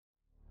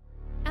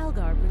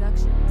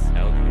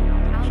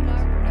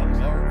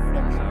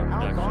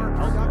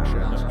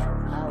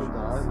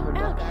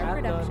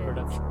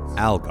Productions.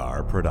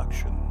 Algar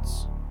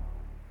Productions.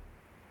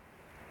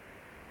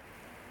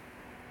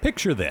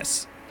 Picture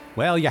this.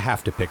 Well, you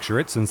have to picture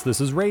it since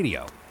this is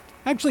radio.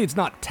 Actually, it's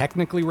not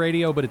technically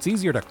radio, but it's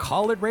easier to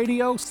call it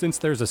radio since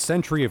there's a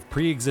century of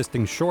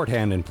pre-existing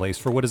shorthand in place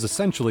for what is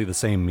essentially the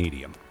same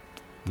medium.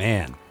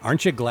 Man,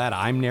 aren't you glad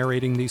I'm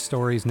narrating these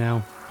stories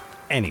now?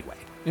 Anyway,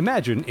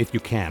 imagine, if you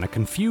can, a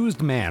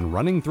confused man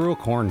running through a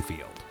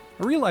cornfield.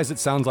 I realize it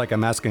sounds like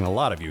I'm asking a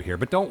lot of you here,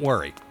 but don't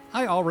worry.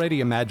 I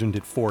already imagined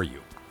it for you.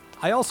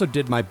 I also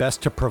did my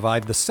best to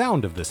provide the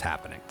sound of this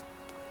happening.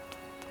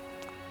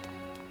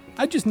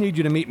 I just need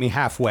you to meet me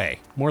halfway,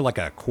 more like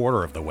a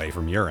quarter of the way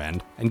from your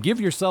end, and give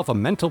yourself a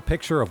mental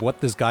picture of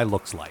what this guy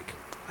looks like.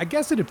 I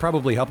guess it'd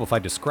probably help if I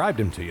described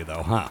him to you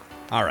though, huh?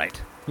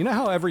 Alright, you know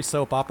how every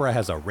soap opera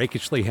has a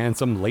rakishly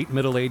handsome, late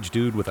middle-aged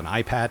dude with an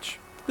eye patch?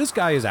 This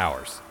guy is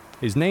ours.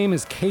 His name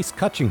is Case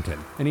Cutchington,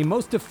 and he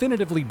most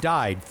definitively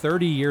died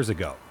 30 years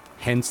ago,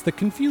 hence the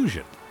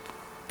confusion.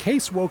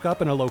 Case woke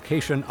up in a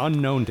location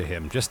unknown to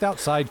him just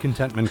outside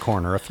Contentment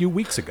Corner a few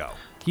weeks ago.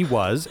 He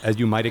was, as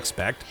you might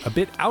expect, a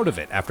bit out of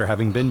it after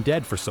having been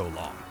dead for so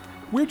long.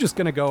 We're just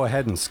gonna go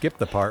ahead and skip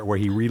the part where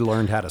he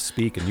relearned how to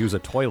speak and use a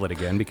toilet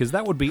again because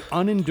that would be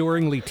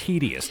unenduringly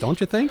tedious,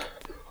 don't you think?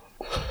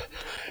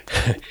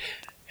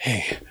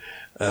 Hey,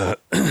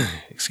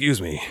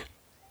 excuse me.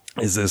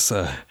 Is this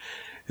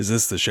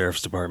the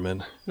sheriff's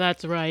department?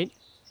 That's right.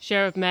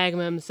 Sheriff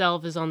Magma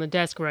himself is on the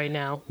desk right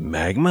now.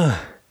 Magma?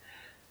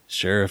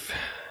 Sheriff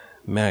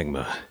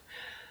Magma.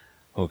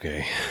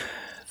 Okay,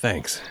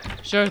 thanks.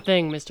 Sure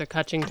thing, Mr.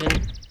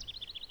 Cutchington.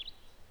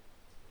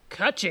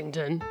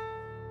 Cutchington?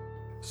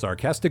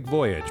 Sarcastic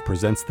Voyage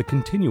presents the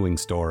continuing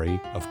story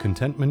of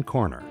Contentment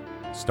Corner,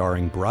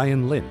 starring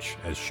Brian Lynch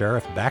as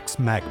Sheriff Bax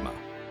Magma.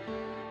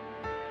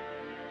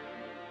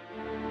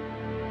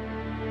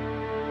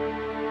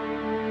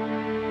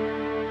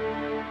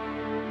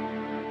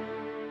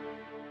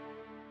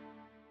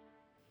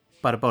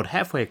 But about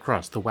halfway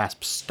across, the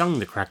wasp stung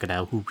the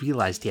crocodile, who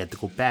realized he had to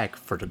go back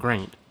for the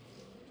grind.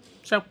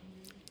 So,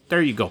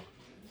 there you go.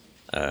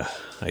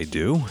 I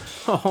do?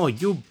 Oh,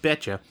 you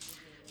betcha.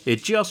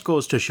 It just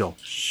goes to show.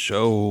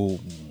 Show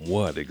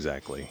what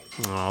exactly?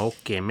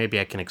 Okay,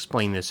 maybe I can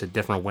explain this a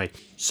different way.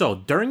 So,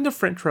 during the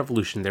French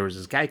Revolution, there was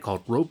this guy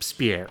called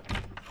Robespierre.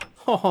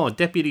 Oh,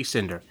 Deputy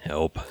Cinder.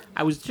 Help.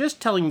 I was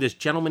just telling this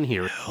gentleman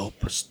here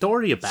a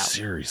story about...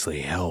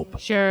 Seriously, help.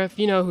 Sheriff,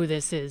 you know who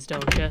this is,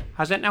 don't you?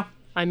 How's that now?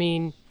 I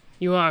mean,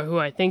 you are who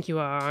I think you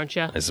are, aren't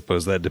you? I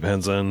suppose that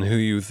depends on who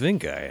you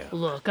think I am.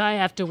 Look, I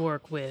have to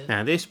work with...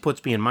 Now, this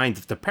puts me in mind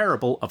of the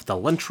parable of the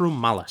lunchroom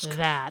mollusk.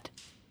 that.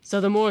 So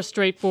the more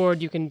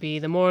straightforward you can be,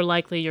 the more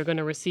likely you're going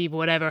to receive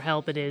whatever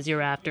help it is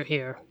you're after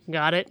here.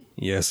 Got it?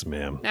 Yes,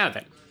 ma'am. Now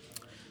then,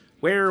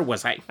 where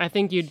was I? I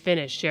think you'd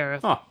finish,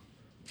 Sheriff. Oh,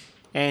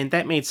 and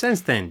that made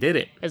sense then, did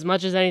it? As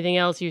much as anything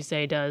else you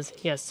say does.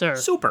 Yes, sir.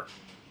 Super.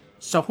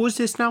 So who's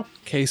this now?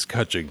 Case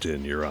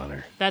Cutchington, Your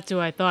Honor. That's who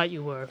I thought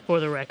you were, for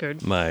the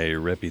record. My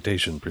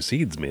reputation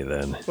precedes me,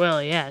 then.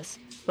 Well, yes,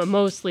 but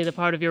mostly the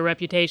part of your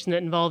reputation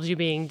that involves you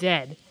being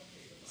dead.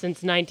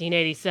 Since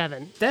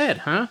 1987. Dead,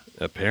 huh?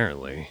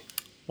 Apparently.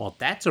 Well,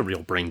 that's a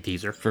real brain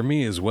teaser. For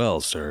me as well,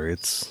 sir.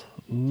 It's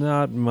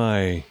not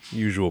my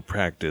usual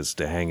practice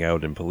to hang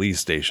out in police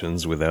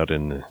stations without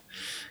an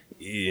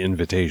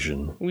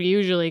invitation. We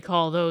usually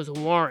call those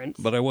warrants.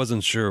 But I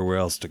wasn't sure where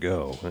else to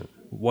go.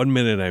 One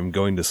minute I'm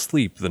going to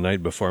sleep the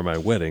night before my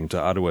wedding to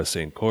Ottawa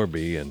St.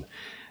 Corby, and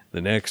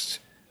the next,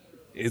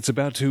 it's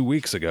about 2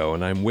 weeks ago,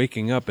 and I'm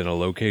waking up in a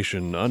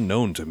location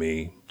unknown to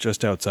me,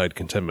 just outside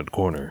Contentment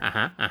Corner.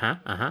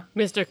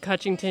 Mr.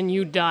 Cutchington,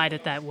 you died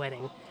at that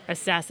wedding.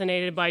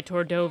 Assassinated by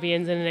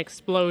Tordovians in an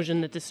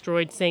explosion that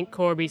destroyed St.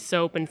 Corby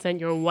soap and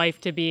sent your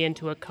wife to be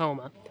into a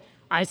coma.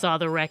 I saw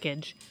the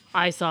wreckage.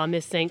 I saw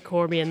Miss St.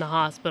 Corby in the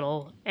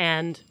hospital,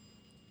 and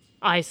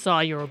I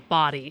saw your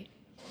body.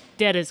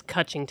 Dead as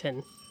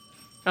Cutchington.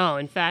 Oh,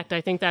 in fact, I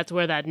think that's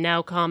where that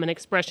now common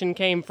expression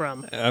came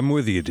from. I'm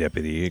with you,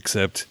 Deputy,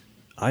 except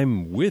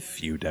I'm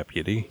with you,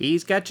 Deputy.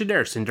 He's got you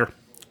there, Cinder.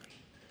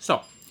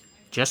 So,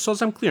 just so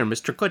I'm clear,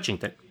 Mr.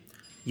 Cutchington,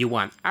 you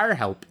want our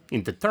help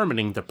in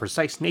determining the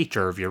precise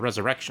nature of your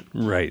resurrection.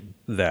 Right,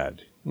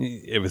 that.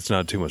 If it's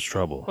not too much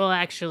trouble. Well,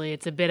 actually,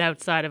 it's a bit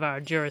outside of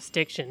our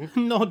jurisdiction.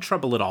 No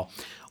trouble at all.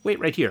 Wait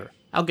right here.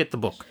 I'll get the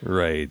book.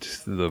 Right,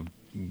 the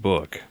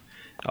book.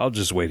 I'll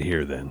just wait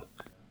here, then.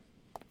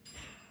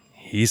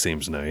 He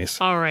seems nice.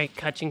 All right,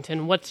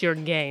 Cutchington, what's your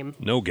game?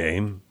 No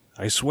game.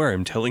 I swear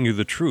I'm telling you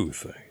the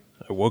truth.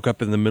 I woke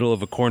up in the middle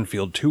of a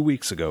cornfield 2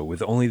 weeks ago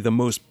with only the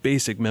most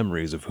basic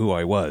memories of who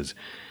I was.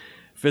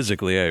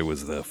 Physically, I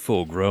was the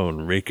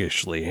full-grown,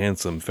 rakishly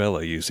handsome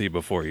fella you see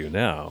before you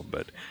now,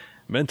 but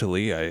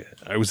mentally, I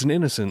was an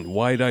innocent,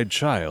 wide-eyed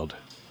child.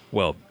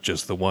 Well,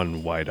 just the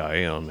one wide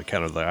eye on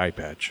account of the eye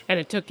patch. And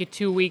it took you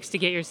 2 weeks to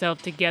get yourself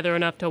together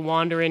enough to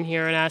wander in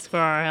here and ask for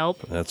our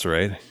help? That's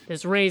right.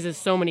 This raises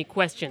so many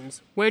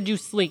questions. Where'd you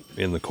sleep?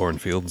 In the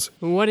cornfields.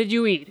 What did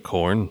you eat?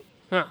 Corn.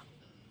 Huh.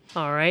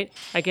 All right,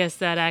 I guess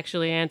that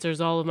actually answers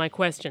all of my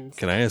questions.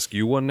 Can I ask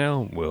you one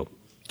now? Well,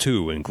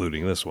 two,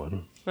 including this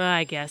one.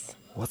 I guess.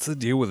 What's the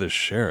deal with the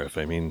sheriff?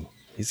 I mean,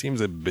 he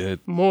seems a bit...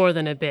 More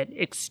than a bit,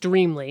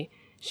 extremely.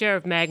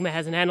 Sheriff Magma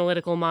has an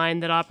analytical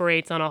mind that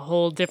operates on a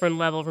whole different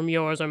level from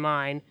yours or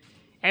mine.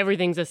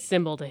 Everything's a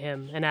symbol to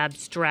him, an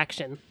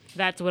abstraction.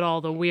 That's what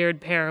all the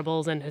weird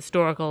parables and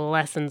historical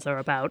lessons are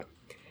about.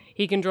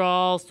 He can draw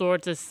all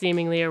sorts of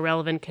seemingly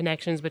irrelevant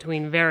connections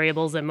between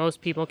variables that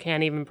most people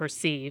can't even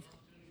perceive.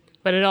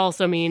 But it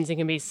also means it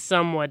can be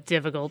somewhat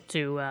difficult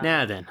to,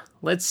 Now then,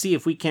 let's see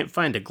if we can't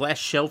find a glass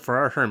shell for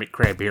our hermit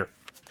crab here.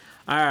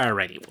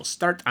 Alrighty, we'll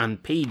start on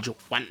page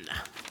 1.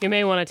 You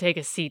may want to take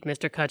a seat,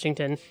 Mr.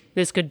 Cutchington.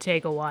 This could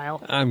take a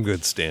while. I'm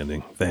good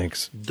standing,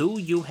 thanks. Do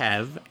you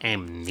have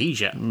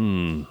amnesia?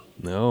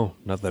 No,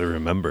 not that I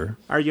remember.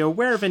 Are you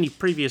aware of any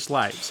previous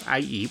lives,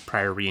 i.e.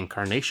 prior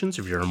reincarnations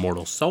of your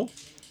immortal soul,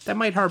 that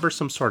might harbor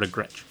some sort of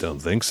grudge? Don't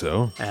think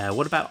so.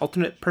 What about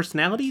alternate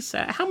personalities?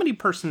 How many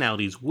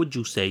personalities would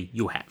you say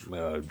you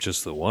have?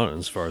 Just the one,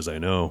 as far as I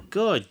know.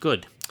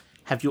 Good.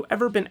 Have you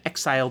ever been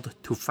exiled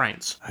to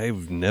France?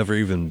 I've never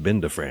even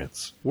been to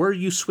France. Were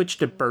you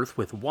switched at birth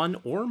with one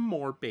or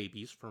more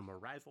babies from a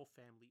rival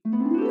family?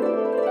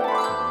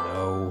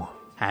 No.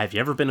 Have you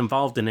ever been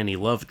involved in any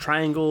love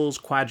triangles,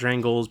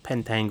 quadrangles,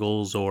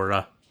 pentangles,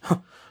 or,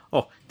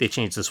 oh, they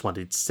changed this one.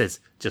 It says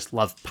just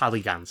love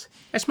polygons.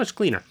 That's much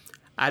cleaner.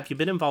 Have you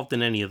been involved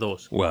in any of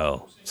those?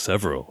 Well,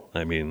 several.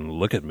 I mean,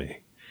 look at me.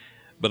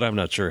 But I'm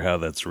not sure how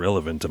that's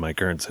relevant to my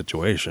current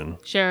situation.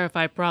 Sheriff,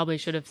 I probably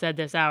should have said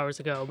this hours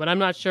ago, but I'm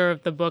not sure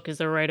if the book is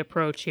the right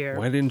approach here.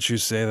 Why didn't you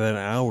say that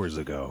hours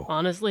ago?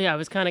 Honestly, I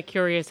was kind of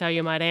curious how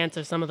you might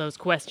answer some of those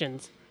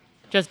questions.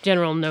 Just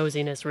general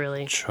nosiness,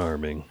 really.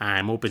 Charming.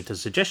 I'm open to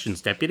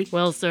suggestions, Deputy.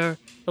 Well, sir,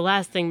 the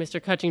last thing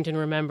Mr. Cutchington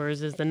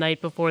remembers is the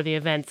night before the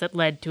events that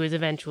led to his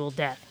eventual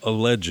death.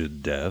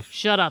 Alleged death.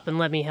 Shut up and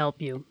let me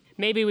help you.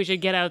 Maybe we should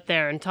get out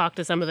there and talk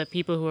to some of the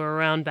people who were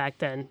around back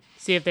then.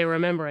 See if they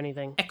remember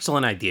anything.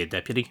 Excellent idea,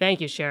 Deputy.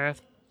 Thank you,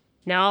 Sheriff.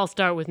 Now I'll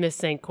start with Miss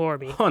St.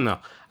 Corby. Oh, no.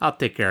 I'll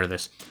take care of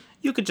this.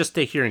 You could just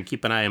stay here and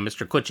keep an eye on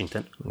Mr.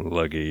 Cutchington.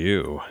 Lucky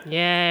you.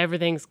 Yeah,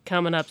 everything's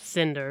coming up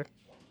cinder.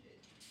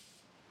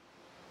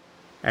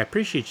 I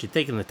appreciate you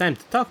taking the time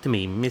to talk to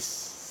me, Miss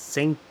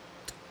St.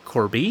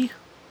 Corby.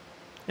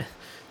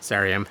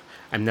 Sorry, I'm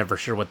never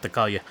sure what to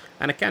call you.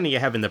 On account of you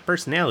having the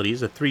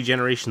personalities of 3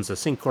 generations of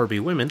St. Corby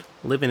women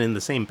living in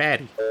the same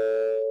batty.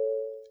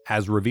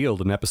 As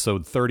revealed in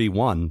episode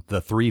 31,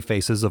 The 3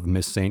 Faces of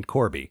Miss St.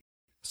 Corby.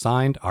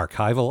 Signed,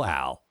 Archival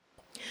Al.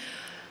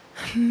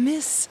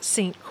 Miss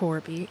St.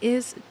 Corby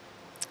is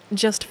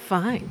just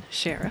fine,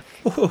 Sheriff.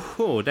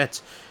 Oh,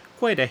 that's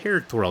quite a hair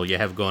twirl you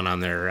have going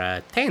on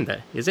there.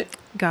 Tanda, is it?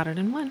 Got it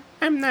in one.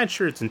 I'm not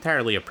sure it's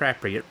entirely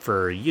appropriate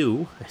for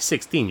you, a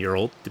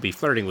 16-year-old, to be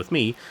flirting with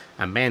me,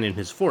 a man in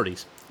his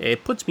 40s.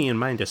 It puts me in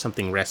mind of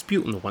something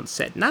Rasputin once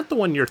said. Not the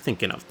one you're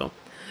thinking of, though.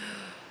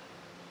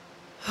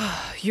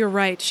 You're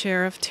right,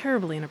 Sheriff.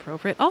 Terribly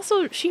inappropriate.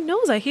 Also, she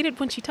knows I hate it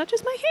when she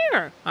touches my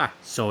hair. Ah,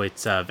 so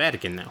it's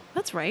Vatican now.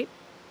 That's right.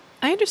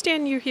 I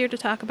understand you're here to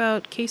talk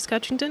about Case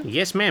Cutchington?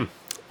 Yes, ma'am.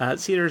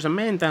 See, there's a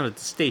man down at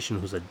the station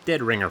who's a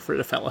dead ringer for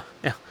the fella.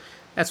 Yeah,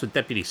 that's what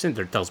Deputy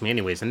Cinder tells me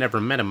anyways. I never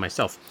met him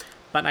myself.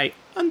 But I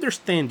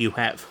understand you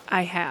have.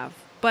 I have.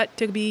 But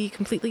to be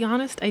completely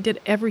honest, I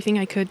did everything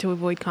I could to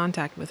avoid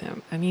contact with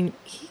him. I mean,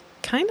 he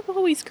kind of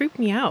always creeped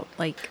me out.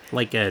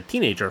 Like a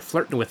teenager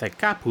flirting with a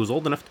cop who's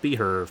old enough to be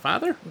her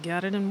father?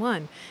 Got it in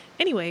one.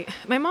 Anyway,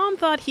 my mom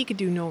thought he could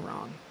do no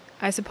wrong.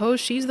 I suppose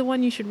she's the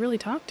one you should really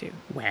talk to.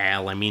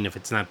 Well, I mean, if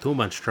it's not too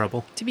much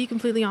trouble. To be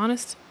completely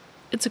honest,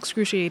 it's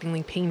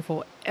excruciatingly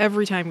painful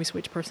every time we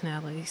switch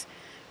personalities.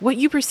 What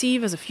you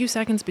perceive as a few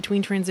seconds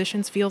between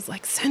transitions feels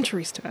like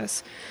centuries to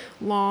us.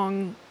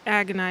 Long,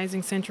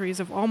 agonizing centuries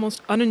of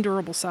almost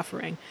unendurable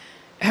suffering.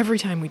 Every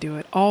time we do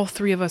it, all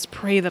 3 of us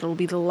pray that it'll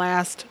be the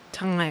last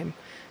time.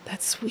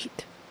 That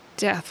sweet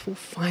death will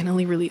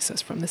finally release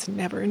us from this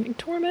never-ending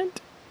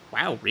torment.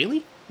 Wow,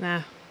 really?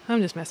 Nah,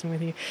 I'm just messing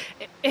with you.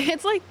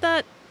 It's like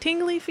that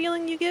tingly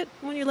feeling you get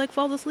when your leg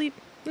falls asleep.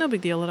 No big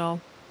deal at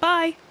all.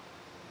 Bye.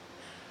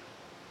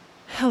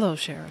 Hello,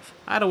 Sheriff.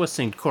 Ottawa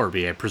St.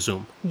 Corby, I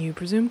presume. You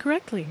presume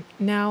correctly.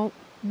 Now,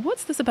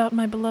 what's this about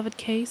my beloved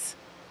Case?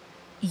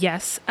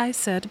 Yes, I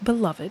said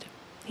beloved.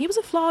 He was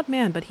a flawed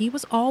man, but he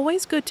was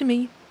always good to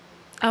me.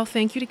 I'll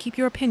thank you to keep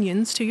your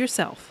opinions to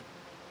yourself.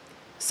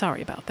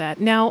 Sorry about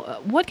that. Now,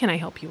 what can I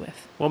help you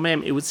with? Well,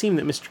 ma'am, it would seem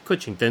that Mr.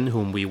 Cutchington,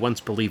 whom we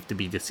once believed to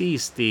be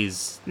deceased,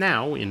 is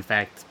now, in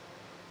fact,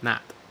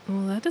 not.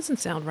 Well, that doesn't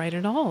sound right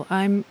at all.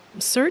 I'm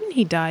certain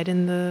he died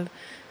in the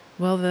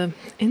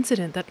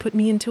incident that put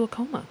me into a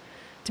coma.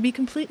 To be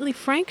completely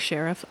frank,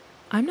 Sheriff,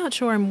 I'm not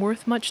sure I'm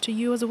worth much to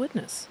you as a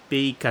witness.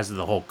 Because of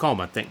the whole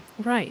coma thing.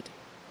 Right.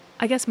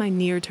 I guess my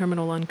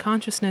near-terminal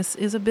unconsciousness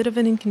is a bit of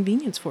an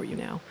inconvenience for you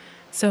now.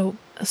 So,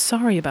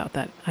 sorry about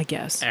that, I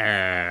guess.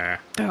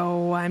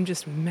 Oh, I'm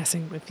just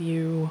messing with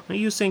you.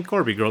 You St.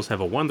 Corby girls have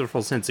a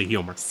wonderful sense of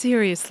humor.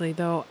 Seriously,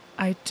 though,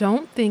 I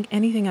don't think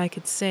anything I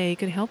could say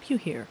could help you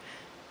here.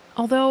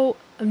 Although,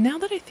 Now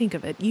that I think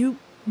of it, you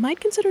might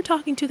consider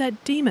talking to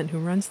that demon who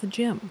runs the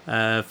gym.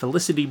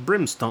 Felicity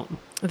Brimstone.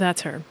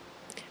 That's her.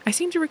 I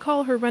seem to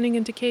recall her running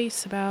into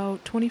Case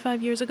about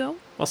 25 years ago.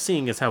 Well,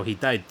 seeing as how he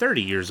died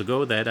 30 years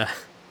ago, that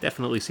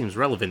definitely seems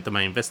relevant to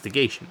my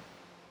investigation.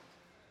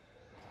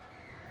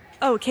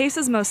 Oh, Case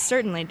is most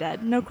certainly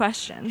dead, no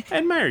question. I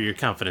admire your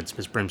confidence,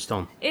 Miss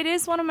Brimstone. It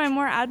is one of my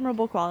more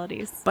admirable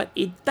qualities. But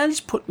it does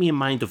put me in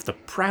mind of the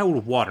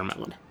proud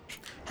watermelon.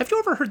 Have you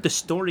ever heard the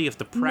story of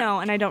the proud... No,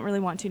 and I don't really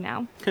want to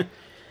now.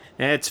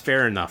 That's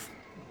fair enough.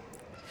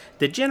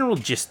 The general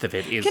gist of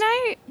it is... Can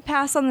I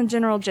pass on the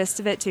general gist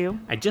of it, too?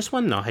 I just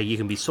want to know how you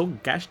can be so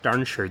gosh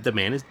darn sure the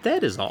man is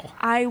dead is all.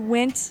 I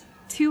went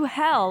to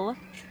hell,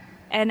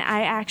 and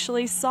I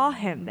actually saw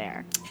him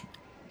there.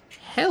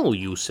 Hell,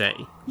 you say?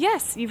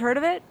 Yes, you've heard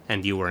of it?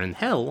 And you were in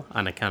hell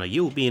on account of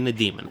you being a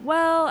demon.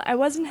 Well, I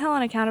was in hell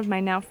on account of my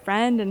now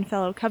friend and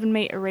fellow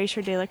covenmate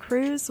Erasure de la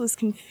Cruz was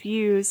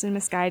confused and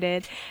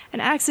misguided and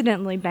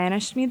accidentally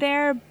banished me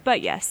there,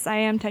 but yes, I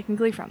am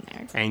technically from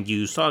there. And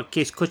you saw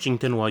Case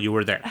Cutchington while you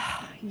were there.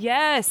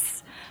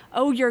 Yes!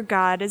 Oh, your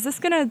god, is this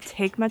gonna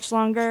take much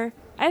longer?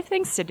 I have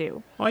things to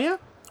do. Oh yeah?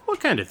 What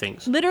kind of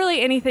things?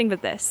 Literally anything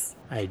but this.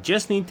 I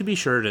just need to be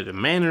sure that the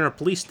man in our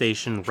police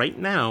station right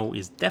now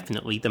is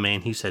definitely the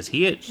man he says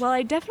he is. Well,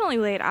 I definitely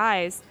laid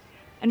eyes.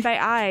 And by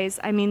eyes,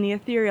 I mean the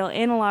ethereal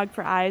analog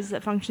for eyes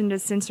that functioned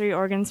as sensory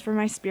organs for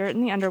my spirit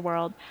in the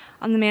underworld,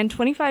 on the man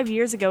 25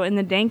 years ago in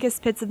the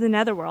dankest pits of the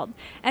netherworld.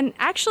 And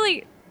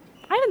actually,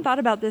 I haven't thought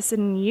about this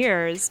in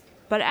years,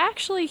 but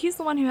actually, he's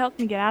the one who helped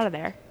me get out of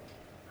there.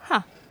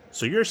 Huh.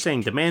 So you're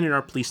saying the man in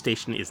our police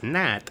station is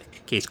not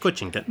Case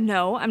Cutchington?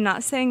 No, I'm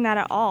not saying that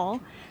at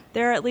all.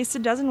 There are at least a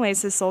dozen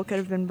ways his soul could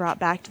have been brought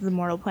back to the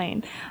mortal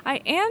plane.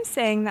 I am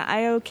saying that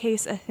I owe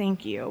Case a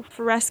thank you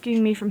for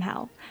rescuing me from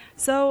hell.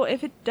 So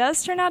if it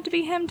does turn out to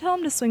be him, tell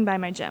him to swing by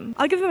my gym.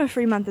 I'll give him a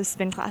free month of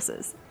spin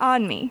classes.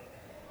 On me.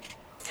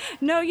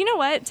 No, you know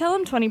what? Tell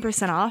him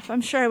 20% off.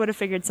 I'm sure I would have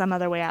figured some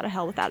other way out of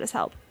hell without his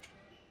help.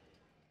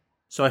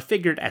 So I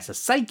figured as a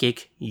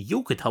psychic,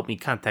 you could help me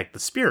contact the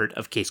spirit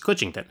of Case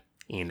Cutchington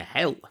in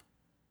hell.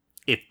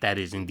 If that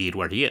is indeed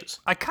where he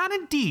is. I can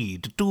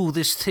indeed do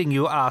this thing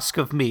you ask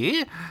of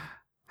me.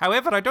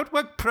 However, I don't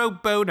work pro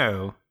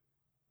bono.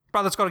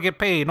 Brother's got to get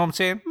paid, you know what I'm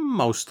saying?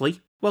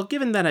 Mostly. Well,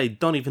 given that I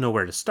don't even know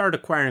where to start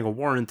acquiring a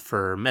warrant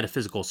for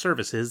metaphysical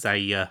services,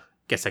 I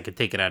guess I could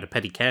take it out of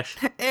petty cash.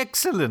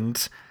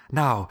 Excellent.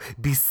 Now,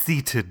 be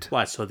seated.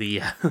 What, so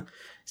the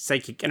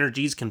psychic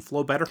energies can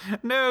flow better?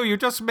 No, you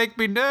just make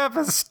me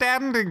nervous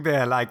standing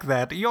there like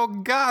that. Your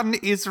gun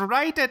is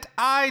right at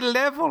eye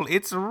level.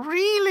 It's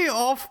really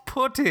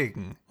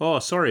off-putting. Oh,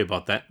 sorry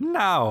about that.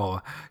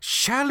 Now,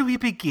 shall we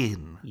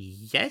begin?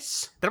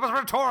 Yes? That was a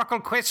rhetorical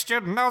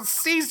question. Now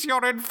cease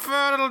your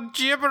infernal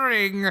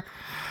gibbering.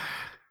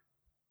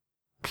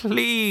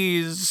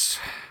 Please,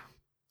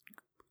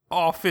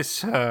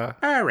 officer.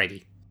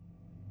 Alrighty.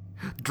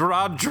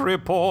 Drudge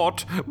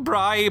Report,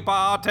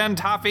 Breitbart and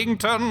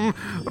Huffington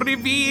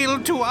reveal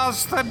to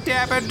us the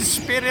damned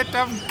spirit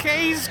of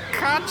Case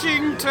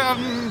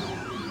Cutchington.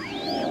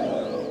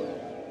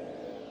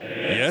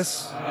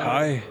 Yes?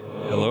 Hi?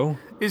 Hello?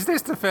 Is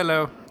this the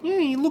fellow? Yeah,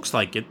 he looks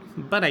like it,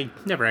 but I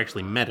never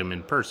actually met him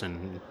in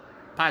person.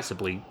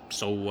 Possibly,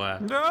 so,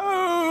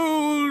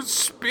 No,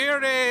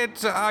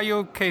 spirit! Are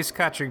you Case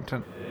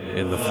Cutchington?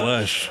 In the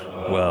flesh.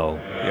 Well,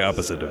 the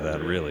opposite of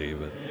that, really,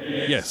 but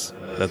yes,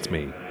 that's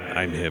me.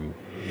 I'm him.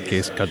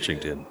 Case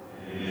Cutchington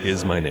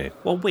is my name.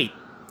 Well, wait.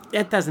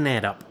 That doesn't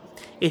add up.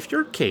 If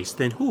you're Case,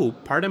 then who,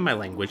 pardon my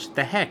language,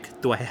 the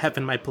heck do I have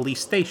in my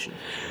police station?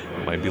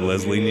 Might be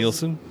Leslie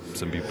Nielsen.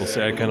 Some people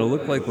say I kind of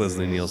look like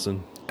Leslie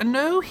Nielsen.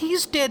 No,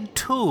 he's dead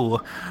too.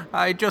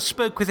 I just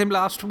spoke with him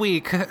last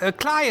week. A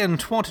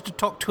client wanted to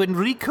talk to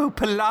Enrico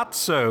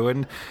Palazzo,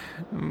 and,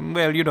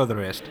 well, you know the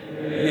rest.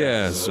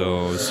 Yeah,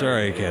 so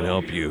sorry I can't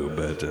help you,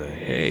 but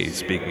hey,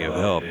 speaking of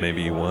help,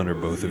 maybe one or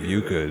both of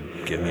you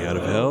could get me out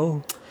of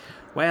hell?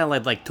 Well,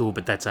 I'd like to,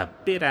 but that's a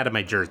bit out of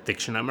my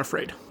jurisdiction, I'm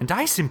afraid. And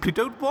I simply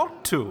don't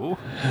want to.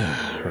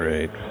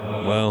 Right.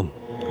 Well,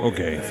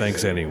 okay,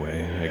 thanks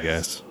anyway, I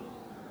guess.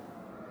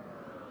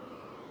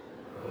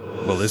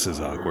 Well, this is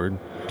awkward.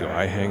 Do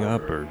I hang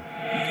up or...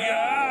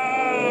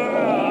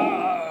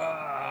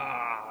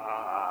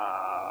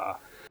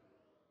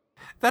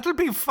 That'll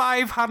be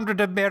 $500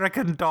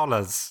 American.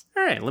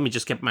 Alright, let me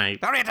just get my...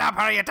 Hurry it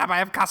up, I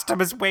have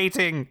customers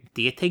waiting.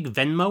 Do you take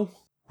Venmo?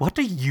 What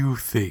do you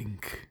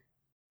think?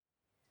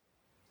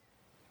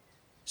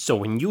 So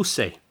when you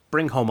say,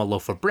 bring home a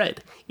loaf of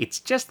bread, it's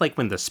just like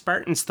when the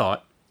Spartans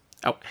thought...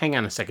 Oh, hang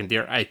on a second,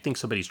 dear. I think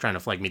somebody's trying to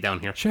flag me down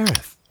here.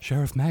 Sheriff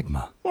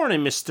Magma. Morning,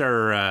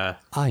 Mr.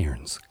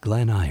 Irons,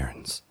 Glenn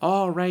Irons.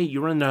 All right,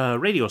 you run the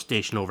radio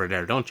station over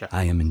there, don't you?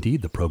 I am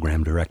indeed the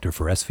program director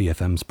for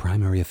SVFM's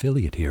primary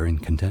affiliate here in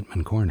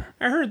Contentment Corner.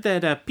 I heard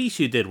that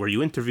piece you did where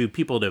you interviewed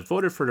people that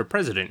voted for the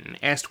president and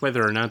asked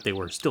whether or not they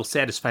were still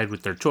satisfied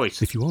with their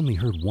choice. If you only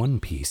heard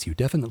one piece, you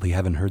definitely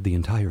haven't heard the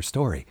entire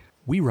story.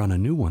 We run a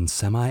new one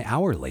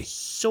semi-hourly.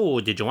 So,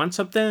 did you want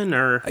something,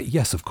 or?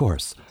 Yes, of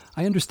course.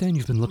 I understand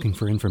you've been looking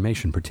for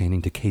information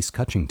pertaining to Case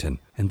Cutchington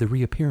and the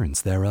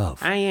reappearance thereof.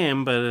 I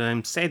am, but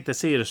I'm sad to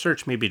say the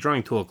search may be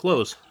drawing to a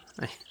close.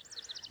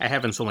 I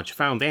haven't so much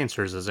found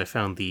answers as I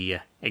found the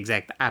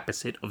exact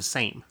opposite of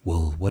same.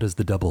 Well, what does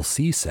the double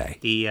C say?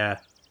 The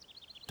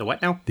what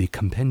now? The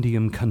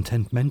Compendium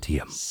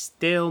Contentmentium.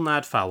 Still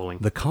not following.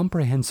 The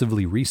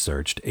comprehensively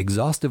researched,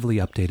 exhaustively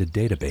updated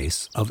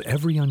database of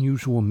every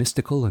unusual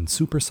mystical and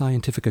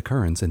super-scientific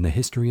occurrence in the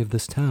history of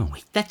this town.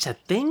 That's a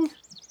thing?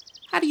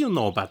 How do you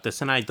know about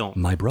this and I don't?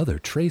 My brother,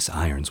 Trace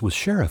Irons, was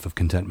sheriff of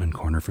Contentment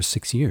Corner for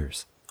 6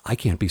 years. I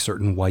can't be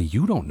certain why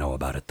you don't know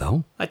about it,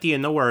 though. Do you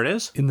know where it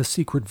is? In the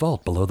secret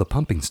vault below the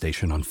pumping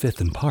station on 5th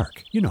and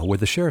Park. You know, where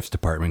the sheriff's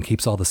department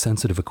keeps all the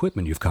sensitive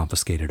equipment you've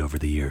confiscated over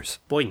the years.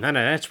 Boy, none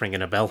of that's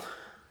ringing a bell.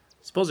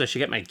 Suppose I should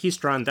get my keys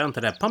drawn down to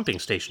that pumping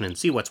station and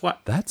see what's what.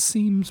 That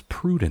seems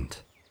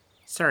prudent.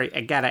 Sorry, I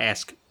gotta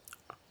ask.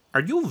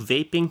 Are you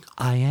vaping?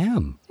 I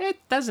am. It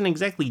doesn't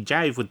exactly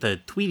jive with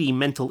the Tweety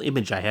mental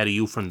image I had of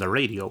you from the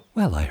radio.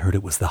 Well, I heard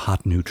it was the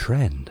hot new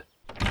trend.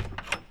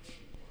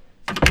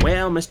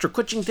 Well, Mr.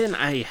 Cutchington,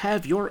 I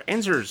have your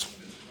answers.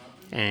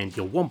 And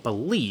you won't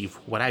believe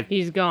what I've...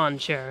 He's gone,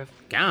 Sheriff.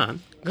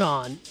 Gone?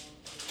 Gone.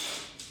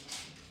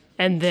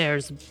 And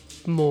there's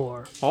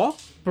more. Oh?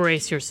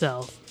 Brace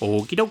yourself.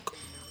 Okie doke.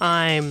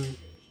 I'm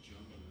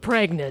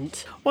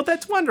pregnant. Well,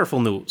 that's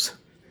wonderful news.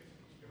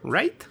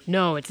 Right?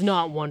 No, it's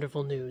not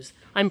wonderful news.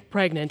 I'm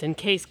pregnant and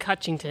Case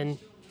Cutchington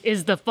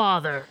is the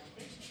father.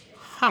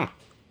 Huh.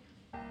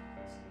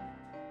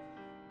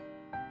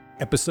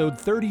 Episode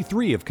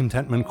 33 of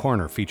Contentment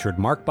Corner featured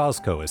Mark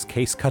Bosco as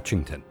Case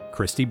Cutchington,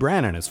 Christy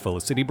Brannon as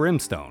Felicity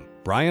Brimstone,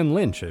 Brian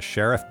Lynch as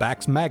Sheriff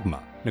Bax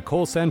Magma,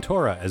 Nicole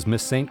Santora as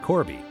Miss St.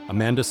 Corby,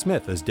 Amanda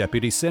Smith as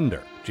Deputy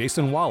Cinder,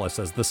 Jason Wallace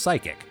as the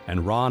Psychic,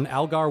 and Ron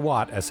Algar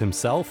Watt as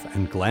himself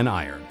and Glenn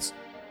Irons.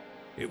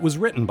 It was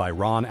written by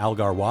Ron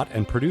Algar Watt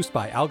and produced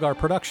by Algar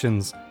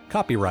Productions,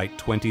 copyright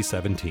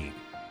 2017.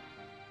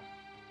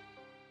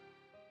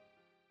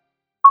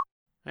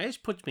 This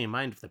puts me in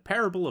mind of the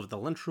parable of the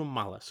lunchroom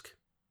mollusk,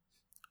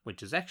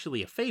 which is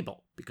actually a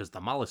fable, because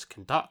the mollusk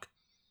can talk.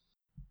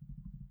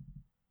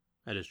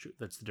 That is true.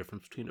 That's the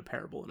difference between a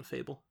parable and a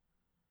fable.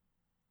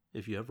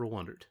 If you ever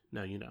wondered,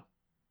 now you know.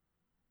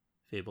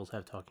 Fables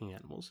have talking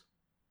animals.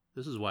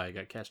 This is why I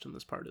got cast in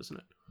this part, isn't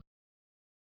it?